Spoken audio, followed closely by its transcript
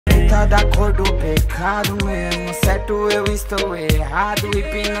Preta da cor do pecado mesmo, certo eu estou errado.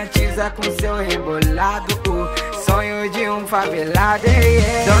 Hipnotiza com seu rebolado o sonho de um favelado.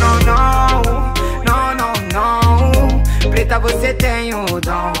 Não, não, não, não. Preta, você tem o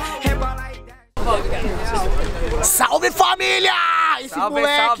dom. Salve, família! Esse salve,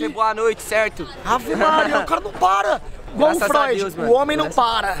 moleque... salve, boa noite, certo? Ave Maria, o cara não para. Igual Graças o Freud, a Deus, mano. o homem não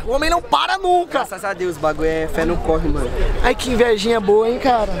para. O homem não para nunca. Graças a Deus, o bagulho é fé no corre, mano. Ai, que invejinha boa, hein,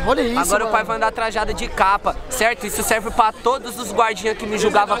 cara? Olha isso, agora mano. O pai vai andar trajado de capa, certo? Isso serve pra todos os guardinhas que me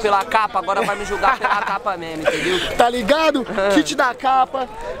julgavam pela capa, agora vai me julgar pela capa mesmo, entendeu? Tá ligado? Kit da capa,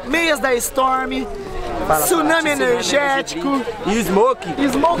 meias da Storm, tsunami energético. E smoke.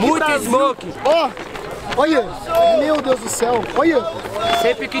 Muito Brasil. smoke. Ó, olha, meu Deus do céu, olha.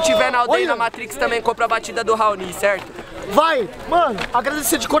 Sempre que tiver na aldeia e Olha. na Matrix também compra a batida do Raoni, certo? Vai, mano,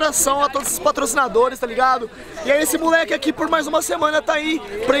 agradecer de coração a todos os patrocinadores, tá ligado? E aí esse moleque aqui por mais uma semana tá aí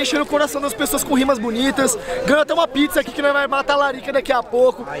preenchendo o coração das pessoas com rimas bonitas. Ganhou até uma pizza aqui que nós vai matar a larica daqui a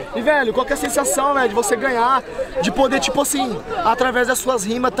pouco. E velho, qual que é a sensação, né, de você ganhar, de poder, tipo assim, através das suas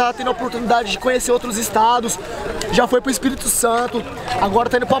rimas, tá tendo a oportunidade de conhecer outros estados. Já foi pro Espírito Santo, agora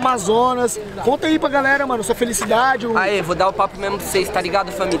tá indo pro Amazonas. Conta aí pra galera, mano, sua felicidade. Aí, vou dar o papo mesmo pra vocês, tá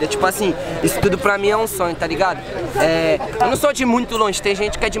ligado, família? Tipo assim, isso tudo pra mim é um sonho, tá ligado? Eu não sou de muito longe, tem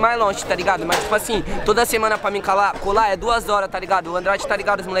gente que é de mais longe, tá ligado? Mas tipo assim, toda semana pra mim colar é 2 horas, tá ligado? O Andrade tá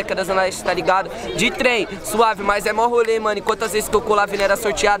ligado, os moleques da Zona Leste tá ligado? De trem, suave, mas é mó rolê, mano. E quantas vezes que eu colava e não era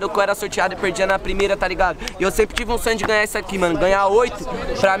sorteado, ou que eu era sorteado e perdia na primeira, tá ligado? E eu sempre tive um sonho de ganhar isso aqui, mano. Ganhar 8,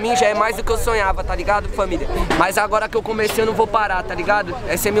 pra mim já é mais do que eu sonhava, tá ligado, família? Mas agora que eu comecei eu não vou parar, tá ligado?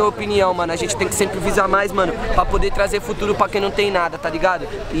 Essa é a minha opinião, mano. A gente tem que sempre visar mais, mano, pra poder trazer futuro pra quem não tem nada, tá ligado?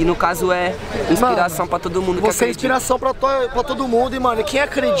 E no caso é inspiração, mano, pra todo mundo que você acredita. É inspiração pra todo mundo, e mano, quem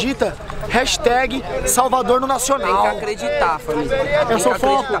acredita, hashtag Salvador no Nacional. Tem que acreditar, família. Eu sou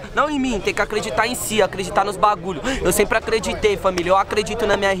foco. Não em mim, tem que acreditar em si, acreditar nos bagulhos. Eu sempre acreditei, família, eu acredito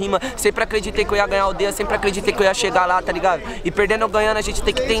na minha rima, sempre acreditei que eu ia ganhar a aldeia, sempre acreditei que eu ia chegar lá, tá ligado? E perdendo ou ganhando a gente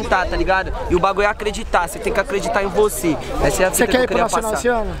tem que tentar, tá ligado? E o bagulho é acreditar, você tem que acreditar em você. Essa é a fita que eu queria passar. Esse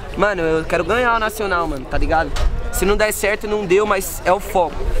ano? Mano, eu quero ganhar o Nacional, mano, tá ligado? Se não der certo, não deu, mas é o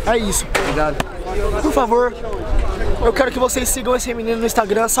foco. É isso. Tá ligado? Por favor, eu quero que vocês sigam esse menino no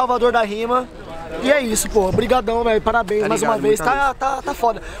Instagram, Salvador da Rima. E é isso, pô. Obrigadão, velho. Parabéns, tá mais uma vez. Tá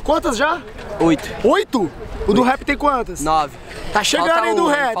foda. Quantas já? 8. 8? O do rap tem quantas? 9. Tá chegando aí do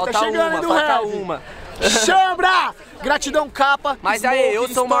rap, tá chegando aí do rap. Falta uma. Chambra! Gratidão, capa. Mas aí, eu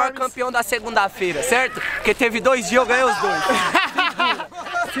sou o maior campeão da segunda-feira, certo? Porque teve 2 dias, eu ganhei os 2.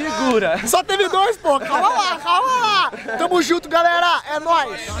 Segura. Só teve 2, pô. Calma lá. Tamo junto, galera. É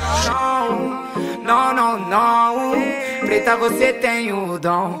nóis. Não, não, não. Preta, você tem o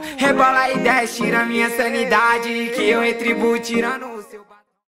dom. Rebola e desce, tira minha sanidade, que eu retribuo tirando